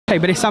Hey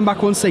buddy, Sam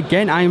back once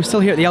again. I am still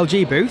here at the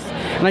LG booth,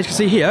 and as you can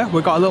see here,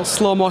 we've got a little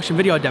slow motion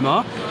video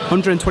demo,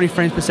 120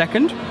 frames per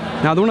second.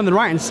 Now the one on the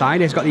right hand side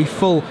has got the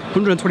full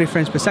 120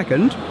 frames per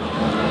second,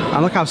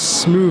 and look how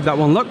smooth that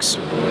one looks.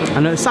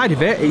 And at the side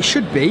of it,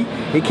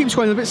 it keeps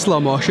going a bit slow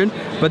motion,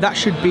 but that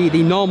should be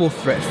the normal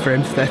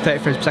frame, 30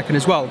 frames per second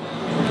as well.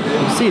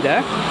 You can see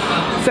there,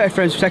 30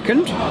 frames per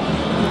second,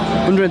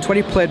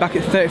 120 played back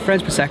at 30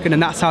 frames per second,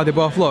 and that's how they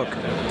both look.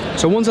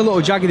 So one's a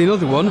little jaggy than the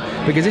other one,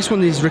 because this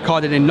one is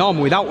recorded in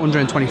normal without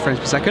 120 frames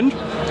per second.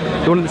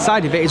 The one on the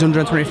side of it is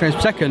 120 frames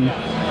per second.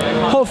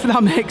 Hopefully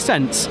that makes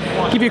sense.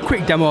 Give you a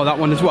quick demo of that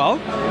one as well.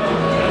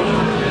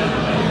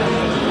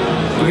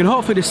 You can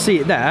hopefully just see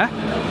it there.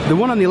 The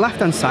one on the left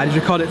hand side is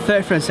recorded at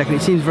 30 frames per second.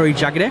 It seems very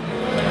jaggedy.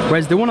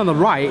 Whereas the one on the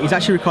right is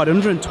actually recorded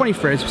 120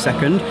 frames per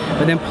second,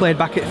 but then played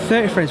back at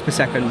 30 frames per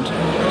second.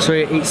 So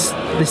it's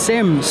the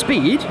same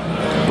speed,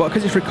 but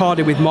because it's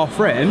recorded with more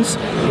frames,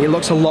 it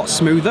looks a lot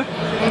smoother.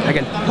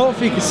 Again,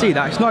 hopefully you can see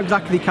that. It's not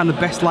exactly the kind of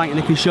best lighting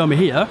they can show me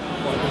here,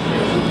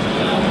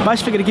 but I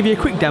just figured to give you a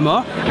quick demo.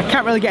 I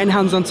can't really get in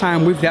hands-on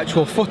time with the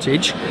actual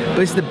footage, but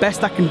this is the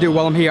best I can do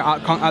while I'm here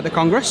at the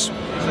Congress.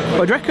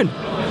 What do you reckon?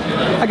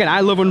 Again,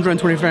 I love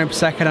 120 frames per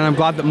second, and I'm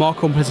glad that more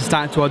companies are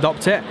starting to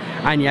adopt it.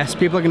 And yes,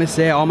 people are going to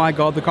say, oh my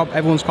god,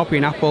 everyone's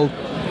copying Apple.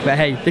 But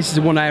hey, this is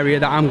one area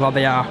that I'm glad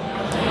they are.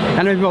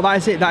 Anyway, well, that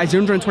is it. That is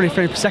 120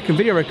 frames per second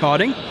video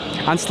recording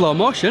and slow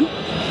motion.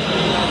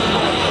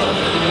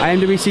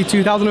 MWC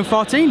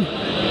 2014.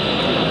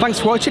 Thanks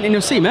for watching, and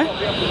you'll see me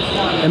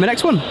in the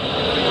next one.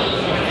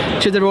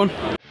 Cheers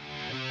everyone.